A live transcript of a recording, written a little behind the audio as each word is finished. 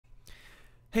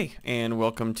Hey, and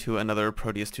welcome to another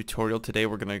Proteus tutorial. Today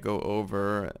we're going to go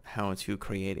over how to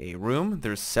create a room.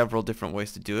 There's several different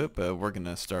ways to do it, but we're going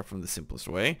to start from the simplest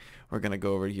way. We're going to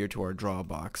go over here to our draw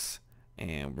box,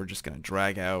 and we're just going to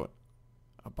drag out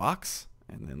a box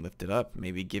and then lift it up.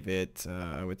 Maybe give it,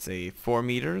 I would say 4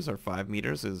 meters or 5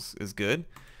 meters is good.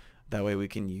 That way we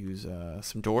can use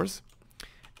some doors.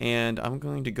 And I'm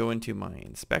going to go into my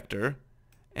inspector,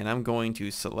 and I'm going to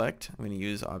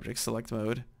use object select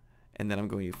mode, and then I'm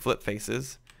going to flip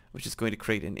faces, which is going to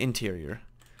create an interior.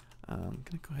 I'm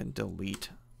going to go ahead and delete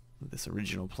this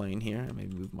original plane here and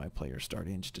maybe move my player start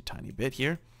in just a tiny bit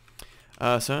here.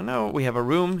 So now we have a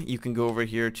room. You can go over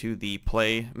here to the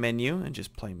play menu and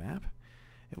just play map,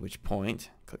 at which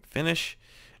point click finish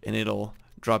and it'll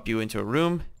drop you into a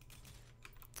room.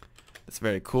 That's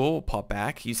very cool. We'll pop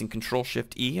back using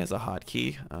Control-Shift-E as a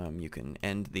hotkey. You can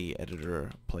end the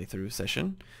editor playthrough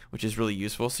session, which is really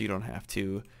useful so you don't have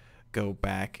to go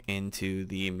back into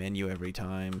the menu every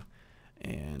time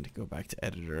and go back to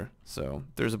editor. So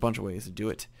there's a bunch of ways to do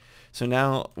it. So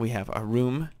now we have a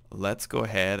room. Let's go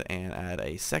ahead and add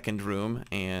a second room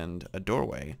and a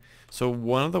doorway. So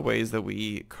one of the ways that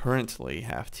we currently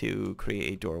have to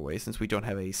create a doorway, since we don't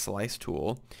have a slice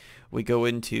tool, we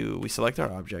select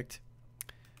our object,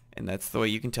 and that's the way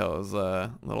you can tell is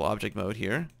a little object mode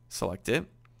here. Select it.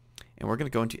 And we're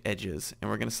going to go into edges, and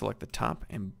we're going to select the top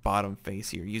and bottom face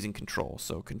here using control.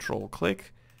 So control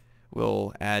click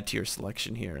will add to your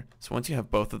selection here. So once you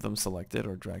have both of them selected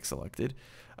or drag selected,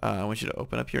 I want you to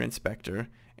open up your inspector,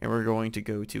 and we're going to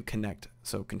go to connect.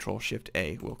 So Control Shift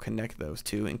A will connect those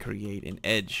two and create an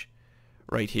edge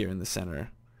right here in the center.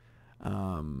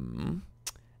 And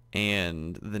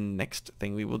the next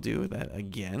thing we will do that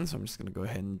again, so I'm just going to go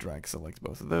ahead and drag select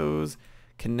both of those.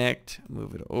 Connect,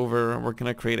 move it over. We're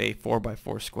going to create a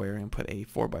 4x4 square and put a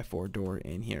 4x4 door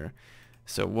in here.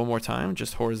 So one more time,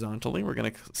 just horizontally, we're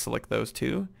going to select those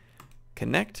two,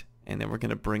 connect, and then we're going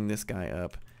to bring this guy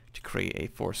up to create a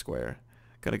 4 square.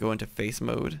 Going to go into face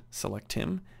mode, select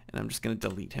him, and I'm just going to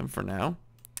delete him for now.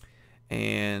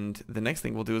 And the next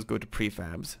thing we'll do is go to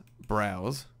prefabs,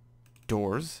 browse,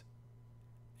 doors,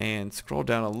 and scroll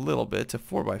down a little bit to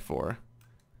 4x4.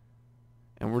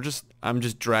 And I'm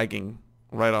just dragging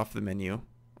right off the menu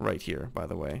right here, by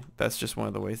the way. That's just one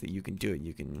of the ways that you can do it.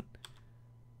 You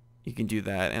can do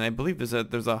that, and I believe there's a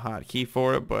hotkey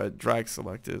for it, but drag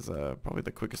select is probably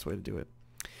the quickest way to do it.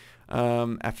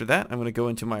 After that, I'm going to go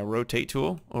into my rotate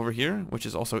tool over here, which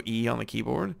is also E on the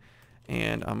keyboard,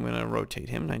 and I'm going to rotate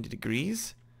him 90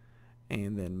 degrees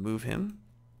and then move him,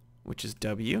 which is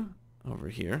W, over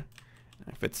here.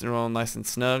 It fits it all nice and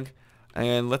snug.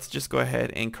 And let's just go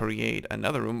ahead and create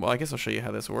another room. Well, I guess I'll show you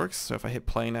how this works. So if I hit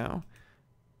play now,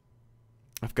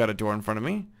 I've got a door in front of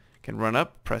me. I can run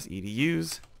up, press E to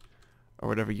use, or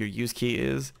whatever your use key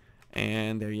is,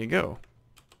 and there you go.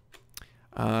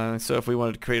 So if we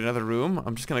wanted to create another room,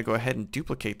 I'm just going to go ahead and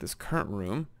duplicate this current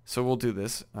room. So we'll do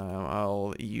this.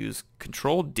 I'll use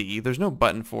Control D. There's no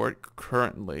button for it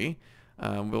currently.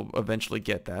 We'll eventually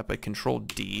get that, but Control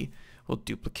D will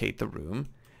duplicate the room.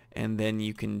 And then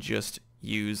you can just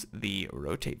use the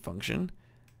rotate function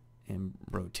and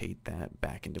rotate that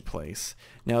back into place.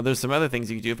 Now there's some other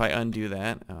things you can do. If I undo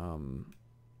that,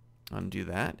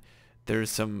 there's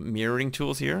some mirroring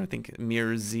tools here. I think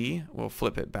Mirror Z will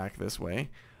flip it back this way,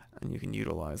 and you can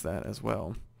utilize that as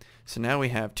well. So now we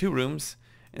have 2 rooms,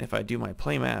 and if I do my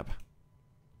play map,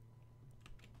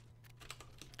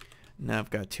 now I've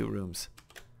got 2 rooms.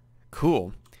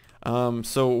 Cool.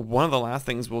 So one of the last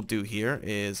things we'll do here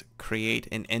is create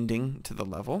an ending to the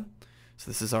level.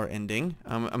 So this is our ending.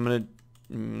 I'm gonna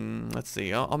let's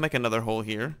see. I'll make another hole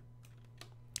here.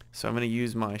 So I'm gonna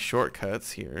use my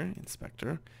shortcuts here.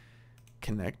 Inspector,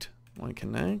 connect,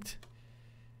 connect,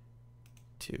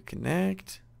 2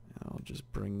 connect. I'll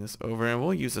just bring this over, and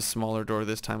we'll use a smaller door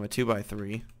this time, a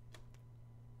 2x3.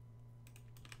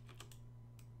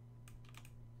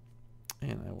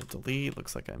 And I will delete.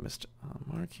 Looks like I missed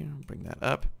a mark here. Bring that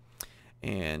up.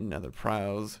 And another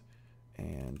browse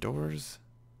and doors.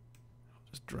 I'll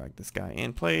just drag this guy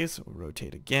in place. We'll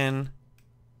rotate again.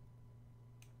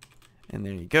 And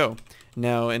there you go.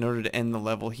 Now, in order to end the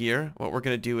level here, what we're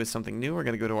going to do is something new. We're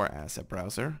going to go to our asset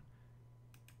browser.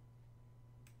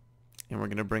 And we're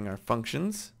going to bring our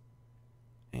functions.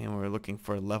 And we're looking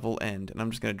for level end, and I'm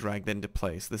just going to drag that into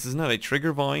place. This is not a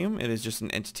trigger volume, it is just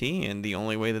an entity, and the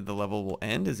only way that the level will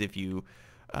end is if you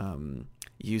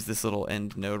use this little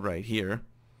end node right here.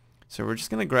 So we're just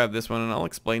going to grab this one, and I'll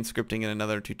explain scripting in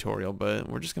another tutorial, but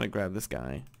we're just going to grab this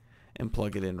guy and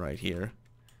plug it in right here.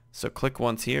 So click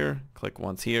once here,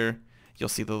 you'll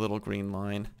see the little green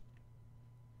line.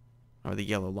 or the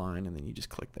yellow line, and then you just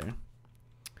click there.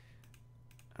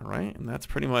 Alright, and that's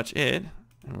pretty much it.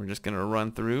 And we're just going to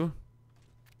run through.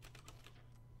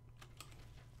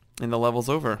 And the level's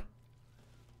over.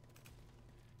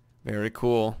 Very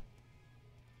cool.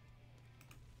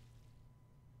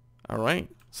 Alright,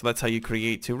 so that's how you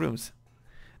create 2 rooms.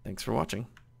 Thanks for watching.